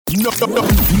No one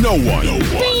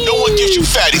gives you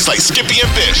fatties like Skippy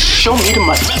and Bish. Show me the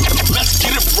money. Let's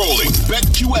get it rolling.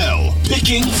 BetQL,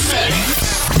 picking fatties.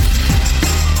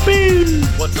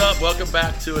 What's up? Welcome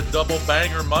back to a Double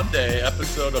Banger Monday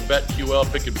episode of BetQL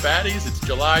Picking Fatties. It's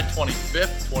July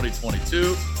 25th,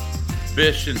 2022.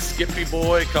 Bish and Skippy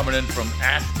Boy coming in from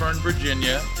Ashburn,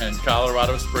 Virginia, and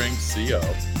Colorado Springs, CO.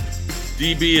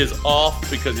 DB is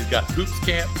off because he's got hoops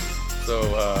camp, so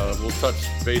we'll touch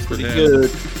base with him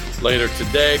later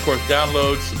today. Of course,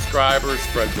 download, subscribers,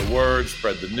 spread the word,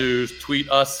 spread the news. Tweet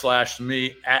us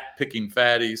 /me at Picking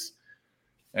Fatties,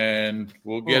 and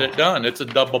we'll get it done. It's a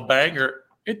double banger.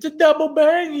 It's a double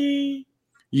bangy.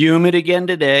 Humid again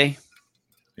today.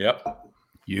 Yep.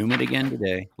 Humid again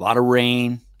today. A lot of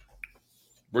rain.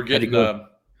 We're getting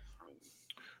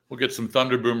we'll get some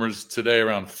thunder boomers today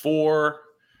around 4,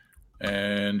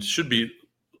 and should be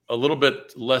a little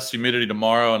bit less humidity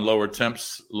tomorrow and lower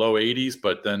temps, low 80s,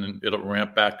 but then it'll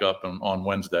ramp back up on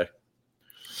Wednesday.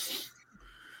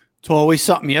 It's always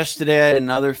something. Yesterday I had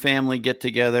another family get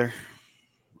together.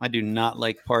 I do not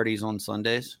like parties on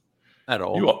Sundays at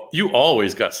all. You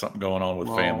always got something going on with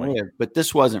family. Yeah, but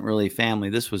this wasn't really family.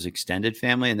 This was extended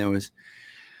family, and there was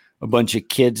a bunch of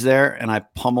kids there, and I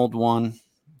pummeled one.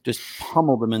 Just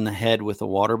pummeled them in the head with a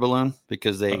water balloon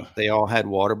because they all had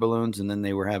water balloons, and then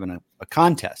they were having a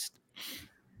contest.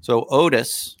 So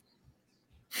Otis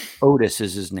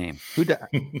is his name.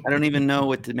 I don't even know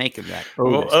what to make of that.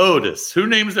 Well, Otis. Who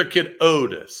names their kid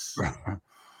Otis?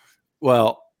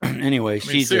 Well, anyway,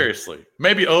 seriously.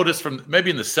 Maybe Otis maybe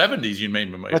in the 70s you made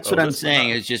him. That's Otis. what I'm saying.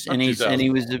 It's just and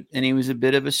he was a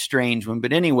bit of a strange one.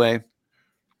 But anyway,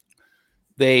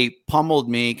 they pummeled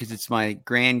me because it's my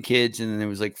grandkids, and then there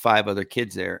was like 5 other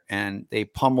kids there, and they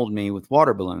pummeled me with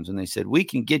water balloons, and they said, "We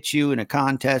can get you in a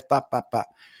contest." Bah, bah, bah.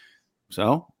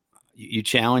 So you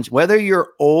challenge, whether you're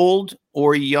old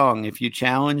or young. If you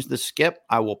challenge the skip,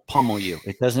 I will pummel you.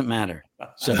 It doesn't matter.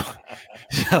 So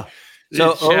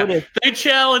Otis, they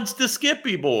challenged the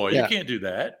Skippy boy. Yeah. You can't do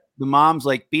that. The mom's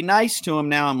like, "Be nice to him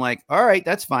now." I'm like, "All right,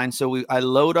 that's fine." So I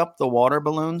load up the water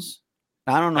balloons.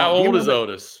 I don't know. How old is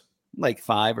Otis? Like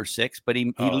 5 or 6, but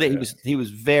he was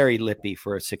very lippy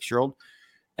for a 6-year-old.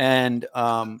 And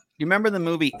you remember the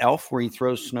movie Elf where he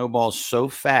throws snowballs so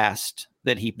fast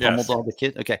that he pummeled all the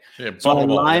kids? Okay. Yeah, so I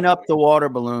line up the water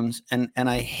balloons and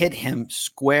I hit him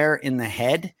square in the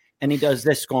head, and he does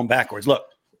this going backwards. Look.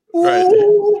 Right.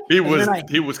 He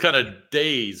was kind of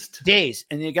dazed.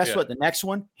 And then guess what? The next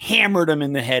one hammered him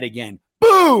in the head again.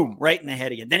 Boom! Right in the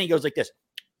head again. Then he goes like this.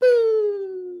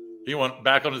 He went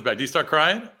back on his back. Did he start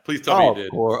crying? Please tell me he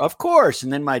did. Of course.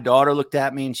 And then my daughter looked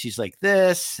at me and she's like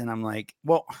this. And I'm like,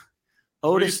 well,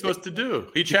 Otis. What are you supposed to do?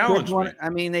 He challenged me.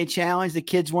 I mean, they challenged. The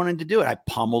kids wanted to do it. I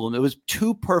pummeled them. It was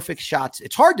 2 perfect shots.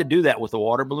 It's hard to do that with a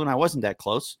water balloon. I wasn't that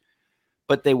close,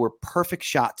 but they were perfect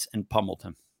shots and pummeled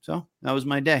him. So that was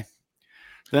my day.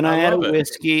 Then I had a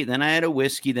whiskey.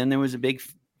 Then there was a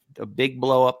big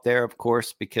blow up there, of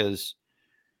course, because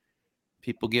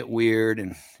people get weird,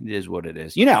 and it is what it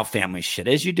is. You know how family shit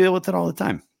is. You deal with it all the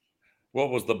time.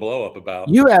 What was the blow up about?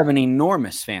 You have an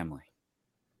enormous family.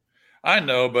 I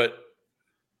know, but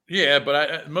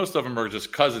most of them are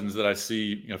just cousins that I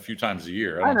see a few times a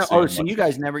year. I know. Oh, so you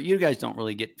guys don't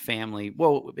really get family.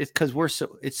 Well, it's because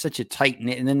it's such a tight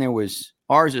knit. And then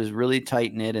ours is really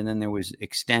tight knit, and then there was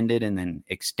extended, and then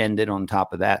extended on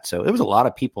top of that. So there was a lot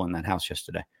of people in that house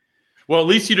yesterday. Well, at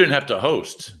least you didn't have to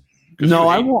host. No,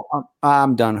 I won't.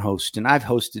 I'm done hosting. I've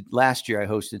hosted last year. I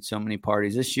hosted so many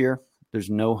parties. This year, there's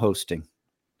no hosting.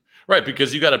 Right,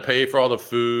 because you got to pay for all the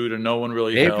food, and no one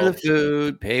really helps. Pay for the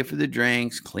food, pay for the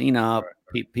drinks, clean up.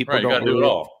 Right. People don't really, do it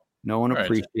all. No one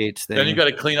appreciates that. Then you got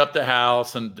to clean up the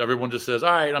house, and everyone just says,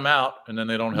 "All right, I'm out," and then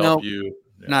they don't help you.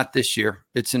 Yeah. Not this year.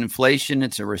 It's an inflation.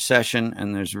 It's a recession,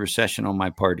 and there's a recession on my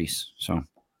parties. So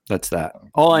that's that.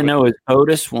 All I know is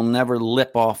Otis will never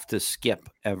lip off to Skip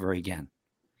ever again.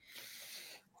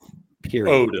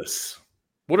 Period. Otis.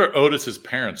 What are Otis's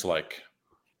parents like?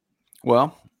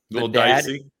 Well, a little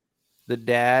dicey. The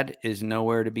dad is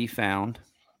nowhere to be found.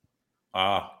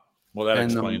 Well, that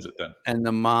explains it then. And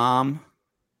the mom,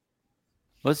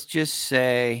 let's just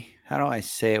say, how do I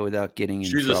say it without getting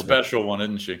in trouble? She's a special one,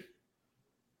 isn't she?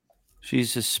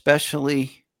 She's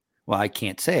especially, well, I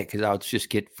can't say it because I'll just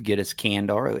get us canned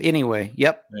already. Anyway,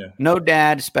 yep. Yeah. No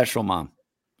dad, special mom.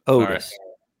 Otis.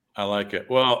 Right. I like it.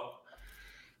 Well,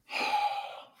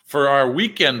 for our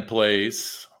weekend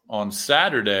plays on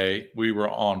Saturday, we were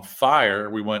on fire.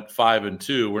 We went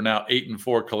 5-2. We're now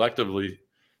 8-4 collectively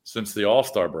since the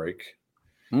All-Star break.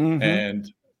 Mm-hmm.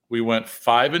 And we went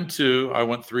 5-2. I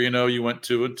went 3-0. You went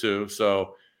 2-2.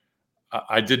 So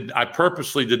I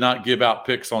purposely did not give out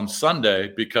picks on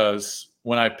Sunday because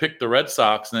when I picked the Red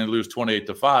Sox and they lose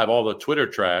 28-5, all the Twitter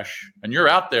trash, and you're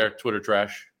out there, Twitter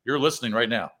trash, you're listening right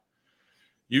now.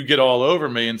 You get all over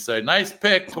me and say, nice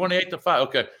pick, 28-5.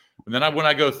 Okay. And then when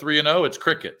I go 3-0, it's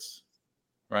crickets,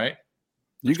 right?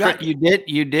 You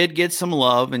did get some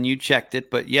love and you checked it,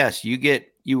 but yes, I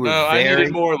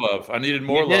needed more love. I needed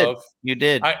more love. You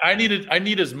did. I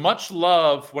need as much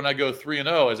love when I go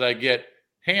 3-0 as I get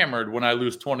hammered when I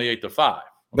lose 28-5.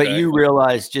 But you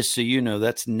realize, just so you know,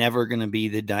 that's never going to be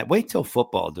the wait till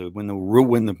football, dude. When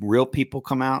the real people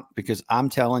come out, because I'm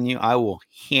telling you, I will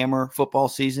hammer football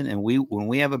season, and we will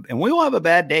have a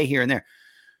bad day here and there,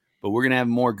 but we're going to have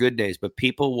more good days. But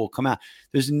people will come out.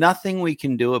 There's nothing we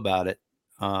can do about it.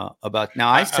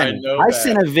 I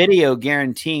sent a video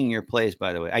guaranteeing your plays.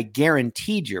 By the way, I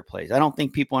guaranteed your plays. I don't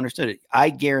think people understood it.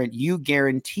 You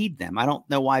guaranteed them. I don't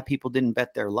know why people didn't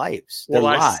bet their lives.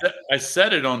 I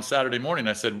said it on Saturday morning.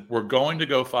 I said we're going to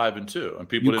go 5-2, and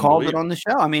people didn't called it on the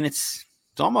show. I mean, it's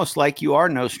almost like you are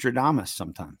Nostradamus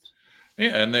sometimes.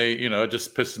 Yeah, and they, it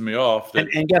just pisses me off.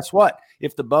 And guess what?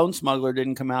 If the Bone Smuggler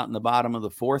didn't come out in the bottom of the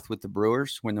fourth with the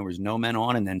Brewers when there was no men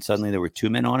on, and then suddenly there were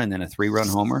 2 men on, and then a 3-run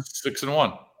homer,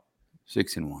 6-1.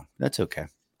 6-1. That's okay.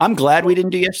 I'm glad we didn't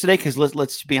do yesterday because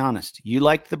let's be honest. You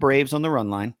liked the Braves on the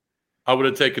run line. I would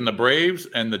have taken the Braves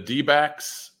and the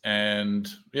D-backs, and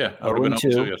I would have been 0-2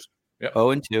 yesterday. Yep.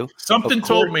 0-2. Something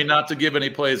told me not to give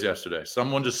any plays yesterday.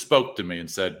 Someone just spoke to me and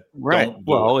said, right. Don't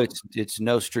do it. It's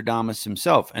Nostradamus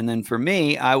himself. And then for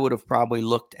me, I would have probably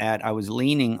I was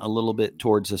leaning a little bit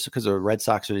towards this because the Red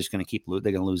Sox are just going to keep losing.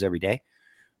 They're going to lose every day.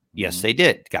 Yes, they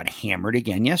did. Got hammered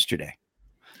again yesterday.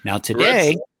 Now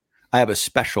today, I have a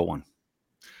special one.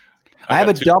 I have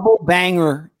a double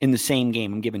banger in the same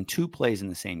game. I'm giving 2 plays in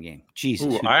the same game.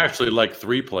 Jesus. I actually like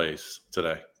 3 plays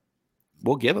today.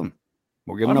 We'll give them.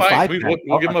 We'll give them a 5-pack.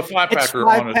 We'll give them a 5-packer it's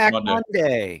 5-pack on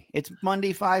Monday. It's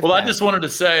Monday 5-pack. Well, I just wanted to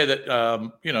say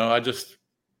that,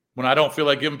 when I don't feel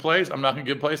like giving plays, I'm not going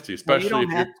to give plays to you, especially you don't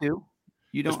have to.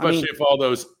 You don't. Especially if all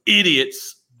those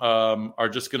idiots are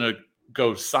just going to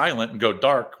go silent and go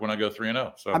dark when I go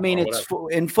 3-0. So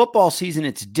it's in football season.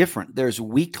 It's different. There's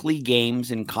weekly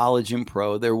games in college and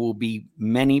pro. There will be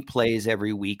many plays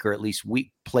every week, or at least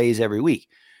plays every week.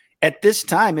 At this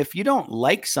time, if you don't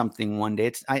like something one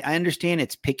day, I understand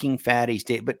it's picking Fatties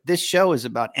day, but this show is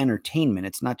about entertainment.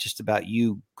 It's not just about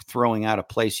you throwing out a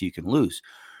play so you can lose.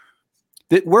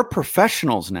 We're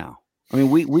professionals now. I mean,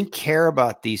 we care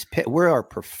about these. We're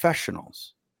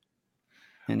professionals.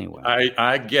 Anyway,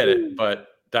 I get it, but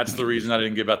that's the reason I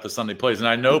didn't give out the Sunday plays. And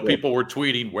I know people were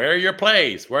tweeting, "Where are your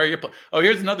plays? Where are your plays?" Oh,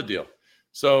 here's another deal.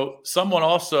 So someone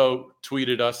also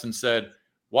tweeted us and said,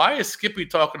 why is Skippy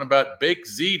talking about baked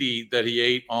ziti that he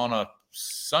ate on a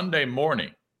Sunday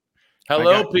morning?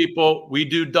 Hello, people. We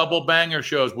do double banger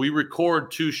shows. We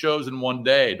record 2 shows in one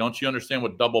day. Don't you understand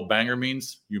what double banger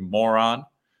means, you moron?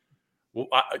 Well,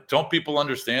 don't people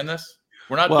understand this?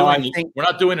 We're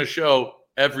not doing a show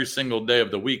every single day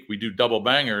of the week. We do double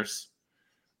bangers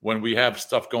when we have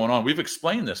stuff going on. We've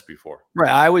explained this before.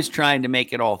 Right. I was trying to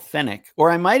make it authentic,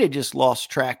 or I might have just lost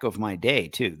track of my day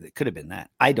too. It could have been that.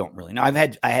 I don't really know. I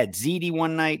had ziti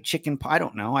one night, chicken pie. I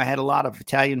don't know. I had a lot of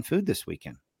Italian food this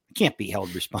weekend. I can't be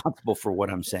held responsible for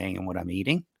what I'm saying and what I'm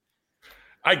eating.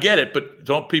 I get it, but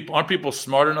aren't people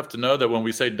smart enough to know that when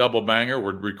we say double banger,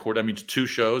 we're recording, that means 2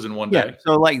 shows in one day?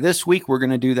 So like this week, we're going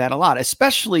to do that a lot,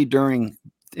 especially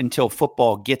until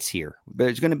football gets here, but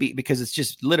it's going to be because it's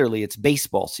just literally it's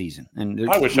baseball season.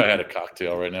 And I wish I had a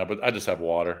cocktail right now, but I just have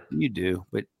water. You do,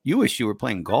 but you wish you were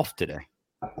playing golf today.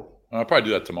 I'll probably do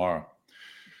that tomorrow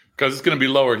because it's going to be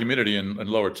lower humidity and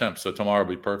lower temps. So tomorrow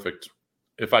will be perfect.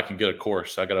 If I can get a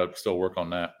course, I got to still work on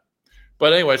that.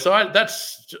 But anyway, so I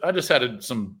just had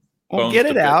some bones. Get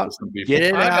it out. Get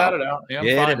it out. I got it out. Yeah, I'm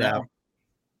get fine it now. out.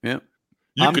 Yeah.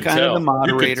 I'm kind of the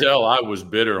moderator. You could tell I was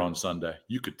bitter on Sunday.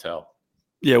 You could tell.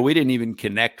 Yeah, we didn't even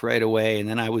connect right away. And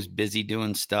then I was busy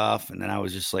doing stuff. And then I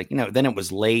was just like, then it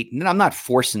was late. And then I'm not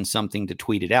forcing something to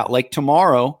tweet it out. Like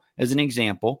tomorrow, as an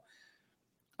example,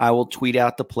 I will tweet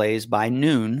out the plays by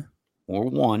noon or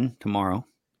 1 tomorrow,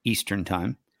 Eastern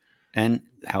time. And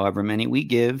however many we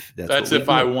give. That's if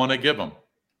I want to give them.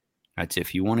 That's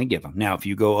if you want to give them. Now, if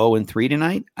you go 0-3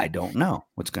 tonight, I don't know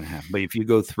what's going to happen. But if you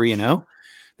go 3-0,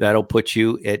 that'll put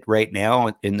you at right now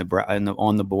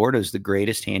on the board as the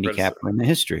greatest handicapper in the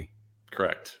history.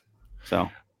 Correct. So,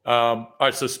 all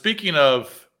right. So speaking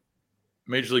of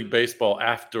Major League Baseball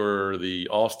after the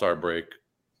All-Star break,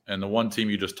 and the one team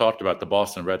you just talked about, the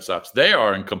Boston Red Sox, they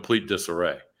are in complete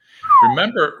disarray.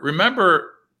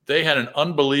 Remember, they had an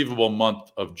unbelievable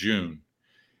month of June,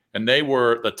 and they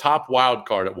were the top wild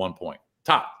card at one point.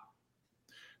 Top.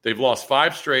 They've lost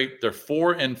 5 straight. They're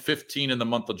 4-15 in the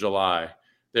month of July.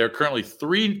 They are currently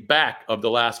 3 back of the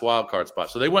last wild card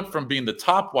spot. So they went from being the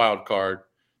top wild card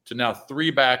to now 3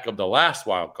 back of the last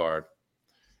wild card.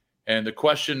 And the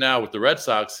question now with the Red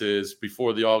Sox is,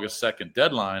 before the August 2nd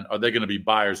deadline, are they going to be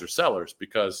buyers or sellers?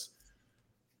 Because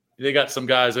they got some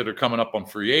guys that are coming up on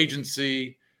free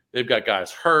agency. They've got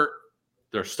guys hurt.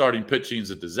 Their starting pitching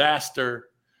is a disaster.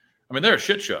 I mean, they're a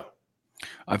shit show.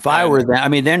 If I were that, I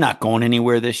mean, they're not going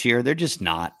anywhere this year. They're just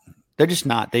not. They're just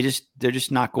not. They're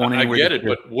just not going anywhere. I get it,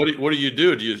 but what do you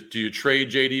do? Do you trade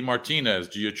JD Martinez?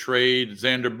 Do you trade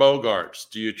Xander Bogaerts?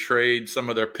 Do you trade some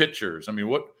of their pitchers? I mean,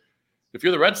 what if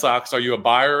you're the Red Sox? Are you a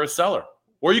buyer or a seller?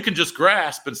 Or you can just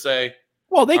grasp and say,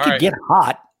 well, they could get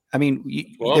hot. I mean,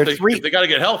 they got to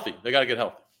get healthy. They got to get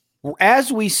healthy.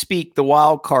 As we speak, the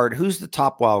wild card. Who's the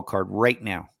top wild card right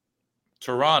now?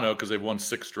 Toronto, because they've won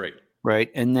 6 straight.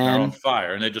 Right, and then they're on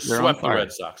fire, and they just swept the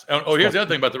Red Sox. Oh, here's the other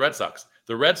thing about the Red Sox.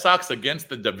 The Red Sox against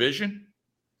the division.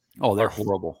 Oh, they're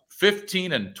horrible.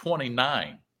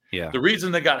 15-29. Yeah. The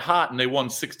reason they got hot and they won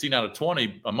 16 out of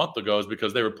 20 a month ago is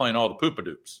because they were playing all the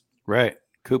poopadoops. Right.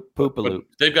 Poopaloop.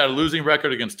 They've got a losing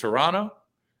record against Toronto,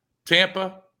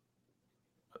 Tampa,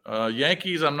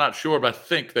 Yankees. I'm not sure, but I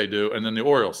think they do. And then the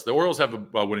Orioles. The Orioles have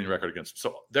a winning record against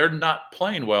them. So they're not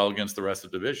playing well against the rest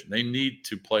of the division. They need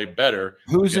to play better.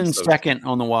 Who's in second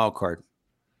on the wild card?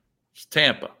 It's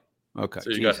Tampa. Okay. So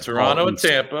you got Toronto and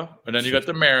Tampa, and then you got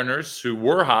the Mariners, who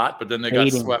were hot, but then they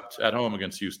got swept at home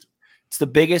against Houston. It's the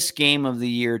biggest game of the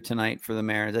year tonight for the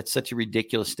Mariners. That's such a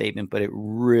ridiculous statement, but it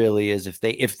really is. If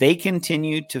they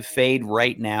continue to fade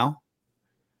right now,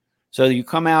 so you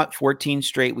come out 14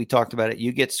 straight, we talked about it,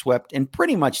 you get swept, and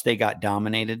pretty much they got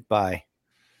dominated by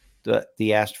the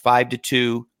Astros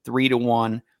 5-2,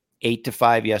 3-1,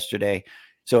 8-5 yesterday.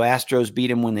 So Astros beat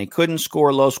them when they couldn't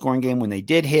score, low scoring game. When they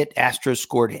did hit, Astros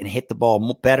scored and hit the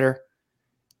ball better.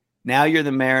 Now you're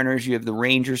the Mariners. You have the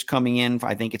Rangers coming in.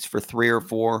 I think it's for 3 or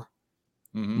 4.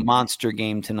 Mm-hmm. Monster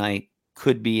game tonight.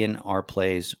 Could be in our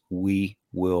plays. We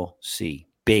will see.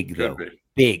 Big, though.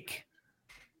 Big.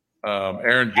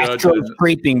 Aaron Judge. Astros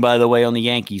creeping, by the way, on the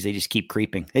Yankees. They just keep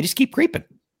creeping.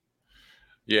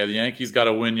 Yeah, the Yankees got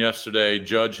a win yesterday.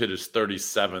 Judge hit his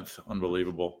 37th.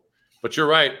 Unbelievable. But you're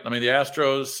right. I mean, the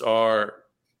Astros are,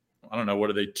 I don't know, what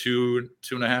are they,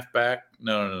 2.5 back?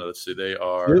 No. Let's see. They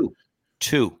are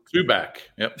two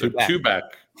back. Yep, they're 2 back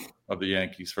of the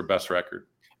Yankees for best record.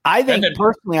 I think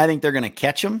personally, I think they're going to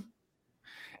catch them,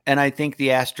 and I think the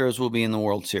Astros will be in the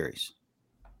World Series.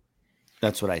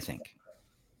 That's what I think.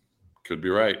 Could be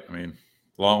right. I mean,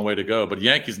 long way to go. But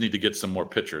Yankees need to get some more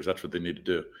pitchers. That's what they need to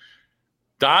do.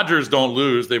 Dodgers don't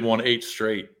lose. They've won 8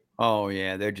 straight. Oh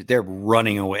yeah, they're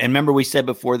running away. And remember, we said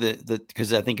before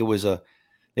because I think it was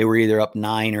they were either up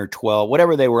 9 or 12,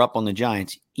 whatever they were up on the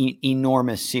Giants.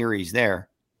 Enormous series there.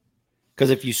 Because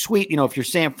if you if you're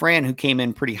San Fran, who came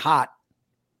in pretty hot,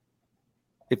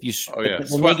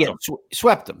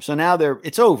 swept them. So now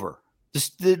it's over.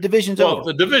 The division's over.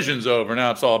 The division's over. Now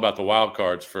it's all about the wild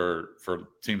cards for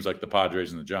teams like the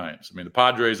Padres and the Giants. I mean, the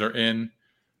Padres are in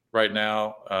right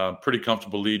now. Pretty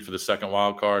comfortable lead for the second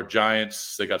wild card.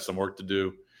 Giants, they got some work to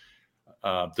do.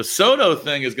 The Soto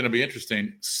thing is going to be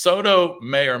interesting. Soto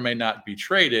may or may not be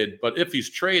traded, but if he's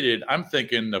traded, I'm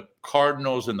thinking the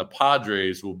Cardinals and the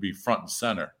Padres will be front and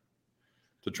center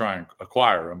to try and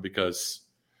acquire him because.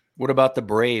 What about the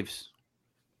Braves?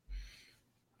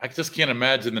 I just can't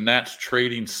imagine the Nats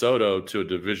trading Soto to a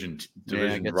division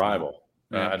rival.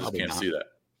 I just can't see that.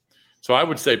 So I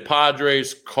would say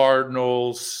Padres,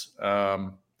 Cardinals,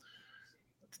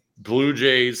 Blue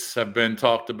Jays have been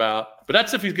talked about. But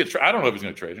that's if he gets – I don't know if he's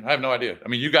going to trade him. I have no idea. I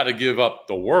mean, you got to give up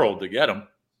the world to get him.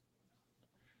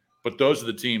 But those are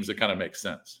the teams that kind of make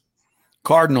sense.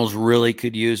 Cardinals really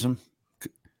could use him.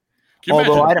 Can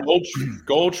you imagine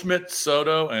Goldschmidt,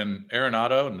 Soto, and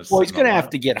Arenado? Well, he's going to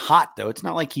have to get hot, though. It's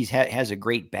not like he has a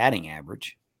great batting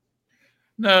average.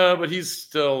 No, but he's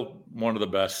still one of the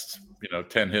best,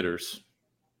 10 hitters.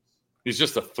 He's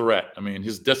just a threat. I mean,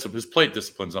 his plate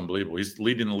discipline is unbelievable. He's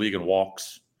leading the league in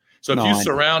walks. So if you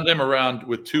surround him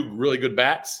with 2 really good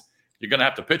bats, you're going to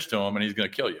have to pitch to him, and he's going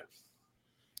to kill you.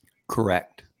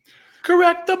 Correct.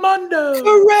 Correctamundo.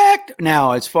 Correct.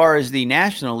 Now, as far as the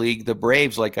National League, the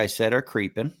Braves, like I said, are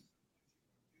creeping.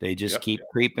 They just keep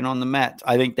creeping on the Mets.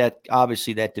 I think that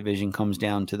obviously that division comes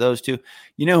down to those two.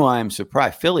 You know who I'm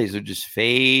surprised? Phillies are just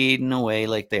fading away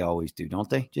like they always do, don't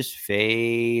they? Just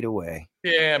fade away.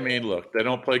 Yeah, I mean, look, they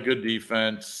don't play good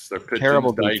defense. Their pitching's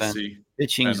terrible dicey. Defense.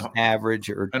 Pitching's average.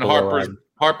 And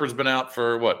Harper's been out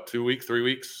for, 2 weeks, 3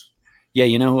 weeks? Yeah,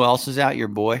 you know who else is out? Your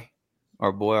boy.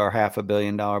 our $500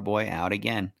 million boy, out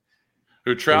again.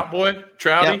 Who, Trout boy?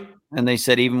 Trouty? Yep. And they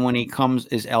said even when he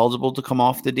is eligible to come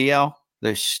off the DL,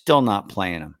 they're still not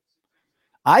playing him.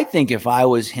 I think if I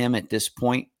was him at this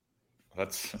point, they're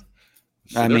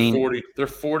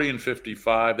 40 and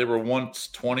 55. They were once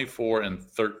 24 and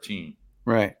 13.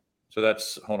 Right. So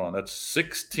that's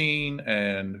 16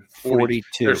 and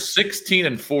 42. They're 16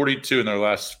 and 42 in their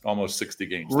last almost 60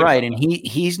 games. Right, and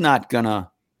he's not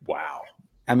gonna. Wow.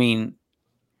 I mean,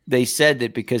 they said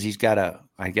that because he's got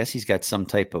some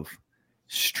type of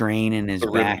strain in his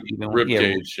back, rib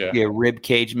cage. Yeah, rib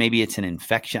cage. Maybe it's an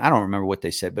infection. I don't remember what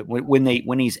they said, but when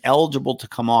he's eligible to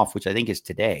come off, which I think is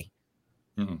today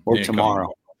or tomorrow,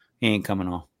 he ain't coming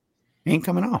off. He ain't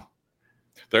coming off.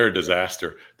 They're a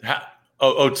disaster.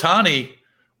 Ohtani,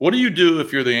 what do you do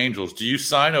if you're the Angels? Do you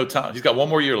sign Ohtani? He's got one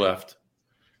more year left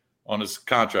on his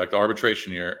contract,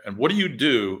 arbitration year. And what do you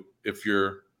do if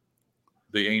you're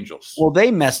the Angels? Well,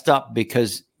 they messed up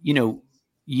because,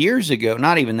 years ago,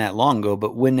 not even that long ago,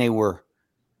 but when they were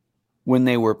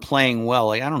playing well,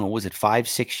 like, I don't know, was it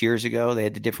 5-6 years ago? They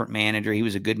had the different manager. He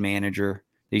was a good manager.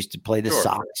 They used to play the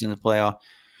Sox in the playoff.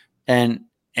 And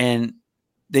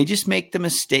they just make the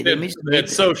mistake. They had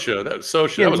Socha. That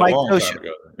was a long time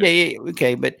ago. Yeah.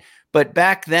 Okay. But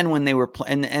back then when they were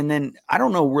playing, and then I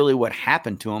don't know really what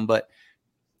happened to them, but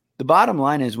the bottom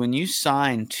line is when you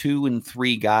sign 2 and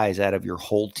 3 guys out of your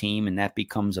whole team and that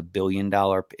becomes $1 billion,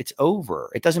 it's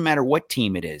over. It doesn't matter what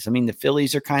team it is. I mean, the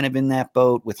Phillies are kind of in that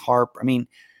boat with Harper. I mean,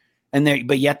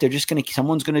 but yet they're just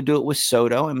someone's going to do it with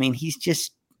Soto. I mean,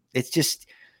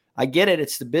 I get it.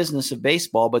 It's the business of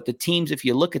baseball, but the teams, if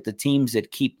you look at the teams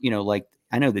that keep, like,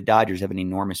 I know the Dodgers have an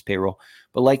enormous payroll,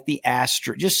 but like the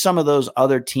Astros, just some of those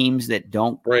other teams that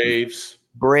don't. Braves.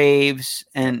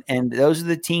 And those are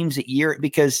the teams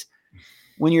because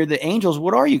when you're the Angels,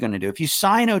 what are you going to do? If you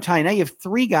sign Ohtani, now you have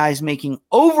 3 guys making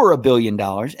over $1 billion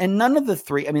and none of the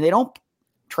 3, I mean,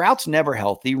 Trout's never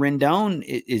healthy. Rendon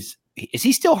is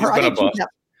he still hurt? I think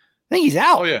he's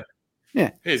out. Oh yeah.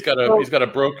 Yeah, he's got a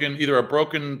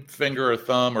broken finger or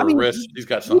thumb or wrist. He's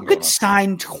got something. You could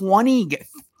sign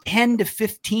 10 to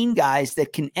 15 guys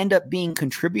that can end up being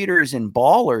contributors and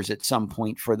ballers at some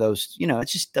point for those. It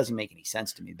just doesn't make any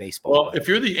sense to me. Baseball. Well, if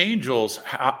you're the Angels,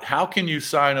 how can you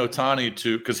sign Ohtani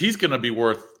because he's going to be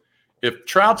worth, if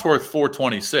Trout's worth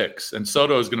 426 and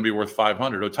Soto is going to be worth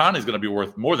 500, Ohtani's going to be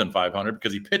worth more than 500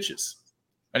 because he pitches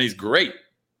and he's great.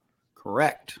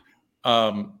 Correct.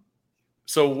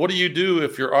 So what do you do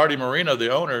if you're Artie Moreno,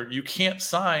 the owner? You can't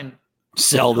sign.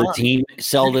 Sell the team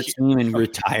and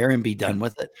retire and be done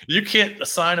with it. You can't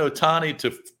assign Ohtani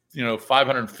to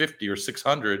 550 or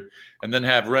 600 and then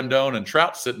have Rendon and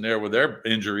Trout sitting there with their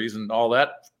injuries and all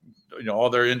that, all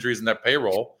their injuries and their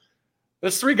payroll.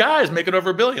 There's 3 guys making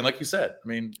over $1 billion, like you said. I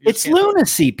mean, it's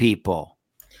lunacy, people.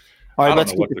 All right,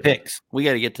 let's get the picks. We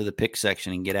got to get to the pick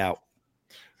section and get out.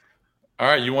 All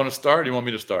right, you want to start? Or you want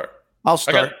me to start? I'll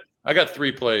start. I got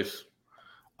 3 plays.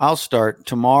 I'll start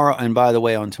tomorrow. And by the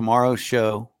way, on tomorrow's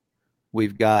show,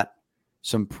 we've got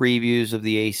some previews of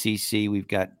the ACC. We've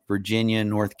got Virginia,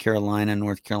 North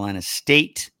Carolina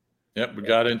State. Yep, we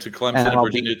got into Clemson and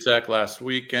Virginia Tech last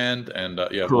weekend. And,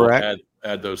 we'll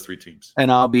add those 3 teams.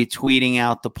 And I'll be tweeting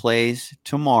out the plays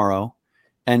tomorrow.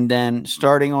 And then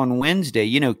starting on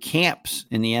Wednesday, camps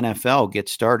in the NFL get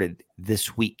started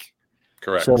this week.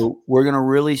 Correct. So we're going to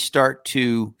really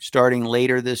starting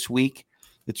later this week.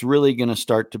 It's really going to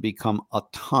start to become a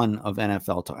ton of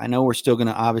NFL talk. I know we're still going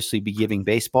to obviously be giving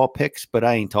baseball picks, but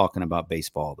I ain't talking about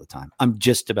baseball all the time. I'm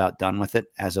just about done with it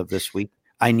as of this week.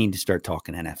 I need to start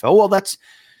talking NFL.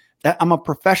 Well, I'm a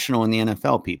professional in the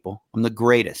NFL, people. I'm the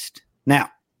greatest. Now,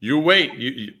 you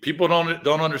wait. People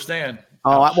don't understand.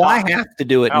 I have to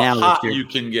do it now. How hot you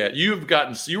can get. You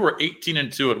were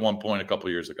 18-2 at one point a couple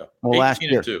of years ago. Well,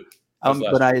 18-2.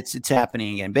 But it's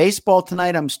happening again. Baseball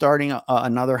tonight. I'm starting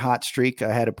another hot streak.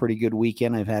 I had a pretty good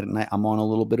weekend. I'm on a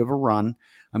little bit of a run.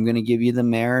 I'm going to give you the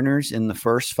Mariners in the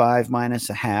first 5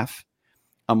 -0.5.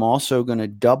 I'm also going to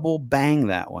double bang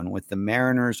that one with the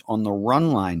Mariners on the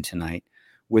run line tonight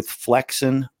with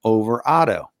Flexen over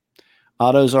Otto.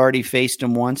 Otto's already faced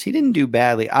him once. He didn't do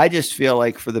badly. I just feel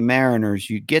like for the Mariners,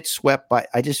 you get swept by.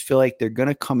 I just feel like they're going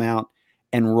to come out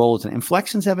and roll it. And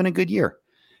Flexen's having a good year.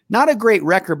 Not a great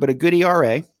record, but a good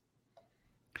ERA.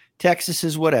 Texas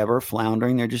is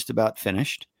floundering. They're just about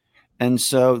finished. And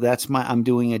so I'm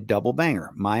doing a double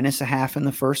banger. -0.5 in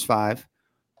the first 5.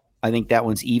 I think that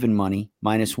one's even money.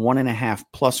 -1.5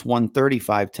 plus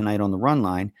 135 tonight on the run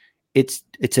line. It's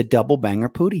a double banger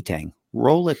Pootie Tang.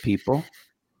 Roll it, people.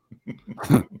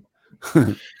 All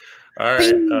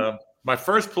right. My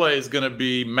first play is going to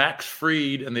be Max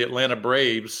Fried and the Atlanta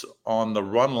Braves on the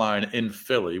run line in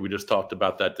Philly. We just talked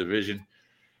about that division.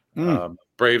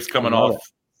 Braves coming off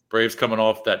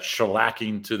that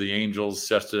shellacking to the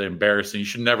Angels yesterday. Embarrassing. You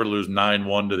should never lose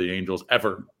 9-1 to the Angels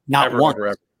ever. Not once.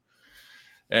 Ever.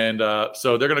 And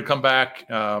so they're going to come back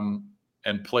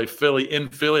and play Philly in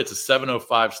Philly. It's a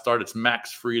 7:05 start. It's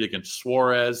Max Fried against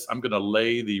Suarez. I'm going to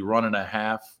lay the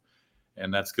 1.5.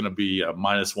 And that's going to be a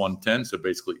 -110, so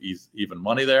basically even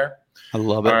money there. I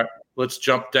love it. All right, let's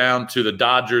jump down to the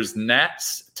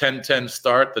Dodgers-Nats, 10-10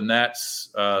 start. The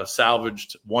Nats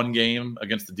salvaged one game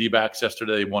against the D-backs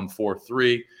yesterday. They won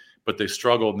 4-3, but they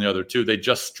struggled in the other two. They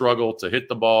just struggled to hit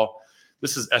the ball.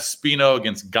 This is Espino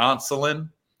against Gonsolin,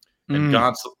 and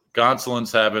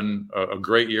Gonsolin's having a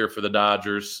great year for the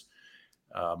Dodgers.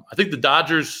 I think the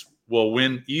Dodgers will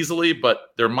win easily,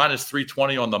 but they're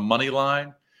 -320 on the money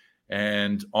line.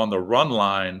 And on the run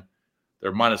line,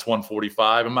 they're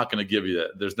 -145. I'm not going to give you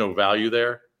that. There's no value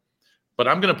there. But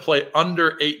I'm going to play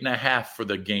under 8.5 for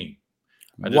the game.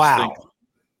 I'm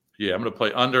going to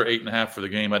play under 8.5 for the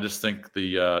game. I just think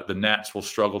the Nats will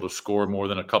struggle to score more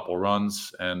than a couple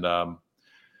runs. And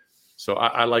so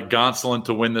I like Gonsolin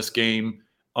to win this game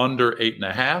under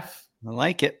 8.5. I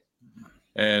like it.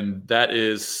 And that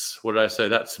is, what did I say?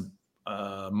 That's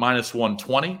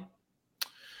 -120.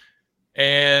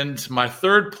 And my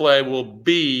third play will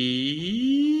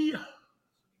be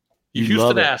the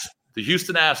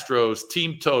Houston Astros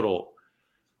team total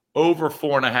over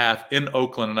 4.5 in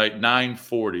Oakland tonight,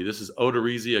 940. This is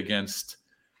Odorizzi against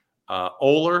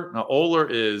Oler. Now, Oler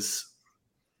is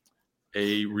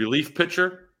a relief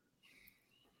pitcher.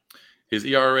 His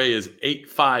ERA is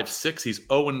 8.56. He's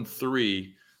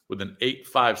 0-3 with an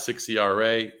 8.56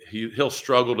 ERA. He'll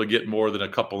struggle to get more than a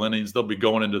couple innings. They'll be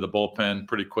going into the bullpen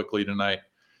pretty quickly tonight.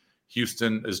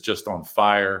 Houston is just on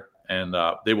fire, and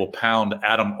they will pound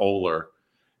Adam Oler,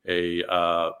 a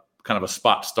kind of a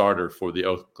spot starter for the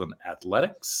Oakland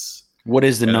Athletics. What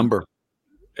is the number?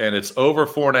 And it's over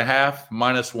 4.5,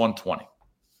 -120.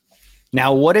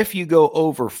 Now, what if you go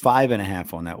over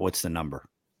 5.5 on that? What's the number?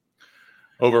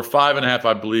 Over 5.5,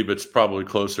 I believe it's probably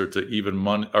closer to even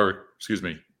money, or excuse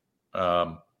me,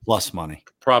 plus money.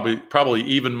 Probably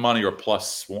even money or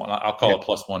 +1. I'll call it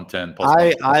 +110.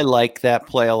 I like that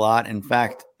play a lot. In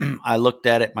fact, I looked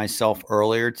at it myself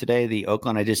earlier today. The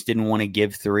Oakland, I just didn't want to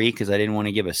give 3 because I didn't want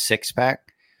to give a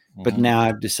 6-pack. But now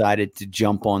I've decided to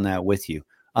jump on that with you.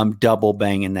 I'm double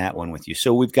banging that one with you.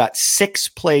 So we've got 6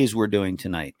 plays we're doing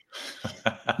tonight.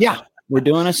 Yeah, we're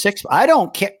doing a 6. I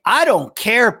don't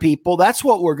care, people. That's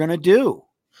what we're going to do.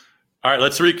 All right,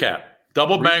 let's recap.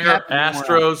 Double banger,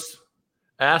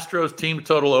 Astros team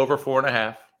total over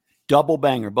 4.5. Double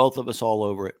banger, both of us all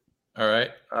over it. All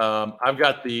right. I've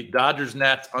got the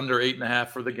Dodgers-Nats under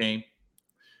 8.5 for the game.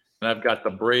 And I've got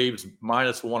the Braves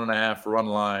 -1.5 run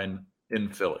line in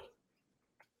Philly.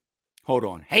 Hold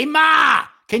on. Hey, Ma,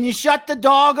 can you shut the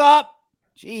dog up?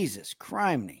 Jesus,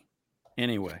 criminy.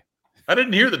 Anyway. I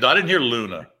didn't hear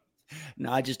Luna.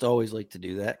 No, I just always like to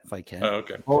do that if I can. Oh,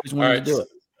 okay. Always wanted to do it.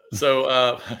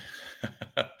 So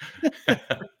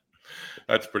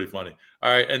that's pretty funny.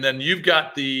 All right, and then you've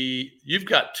got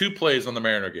 2 plays on the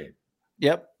Mariner game.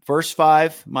 Yep. First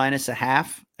 5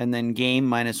 -0.5, and then game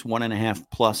 -1.5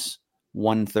 plus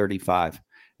 135.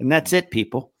 And that's it,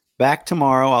 people. Back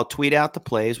tomorrow. I'll tweet out the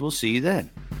plays. We'll see you then.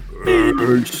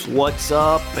 Peace. What's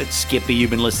up? It's Skippy. You've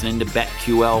been listening to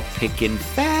BetQL Pickin'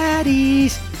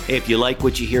 Fatties. If you like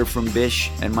what you hear from Bish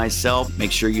and myself,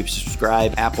 make sure you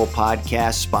subscribe. Apple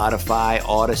Podcasts, Spotify,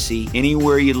 Odyssey,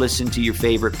 anywhere you listen to your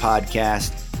favorite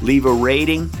podcast. Leave a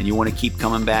rating, and you want to keep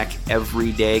coming back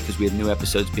every day because we have new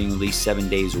episodes being released 7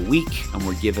 days a week, and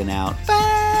we're giving out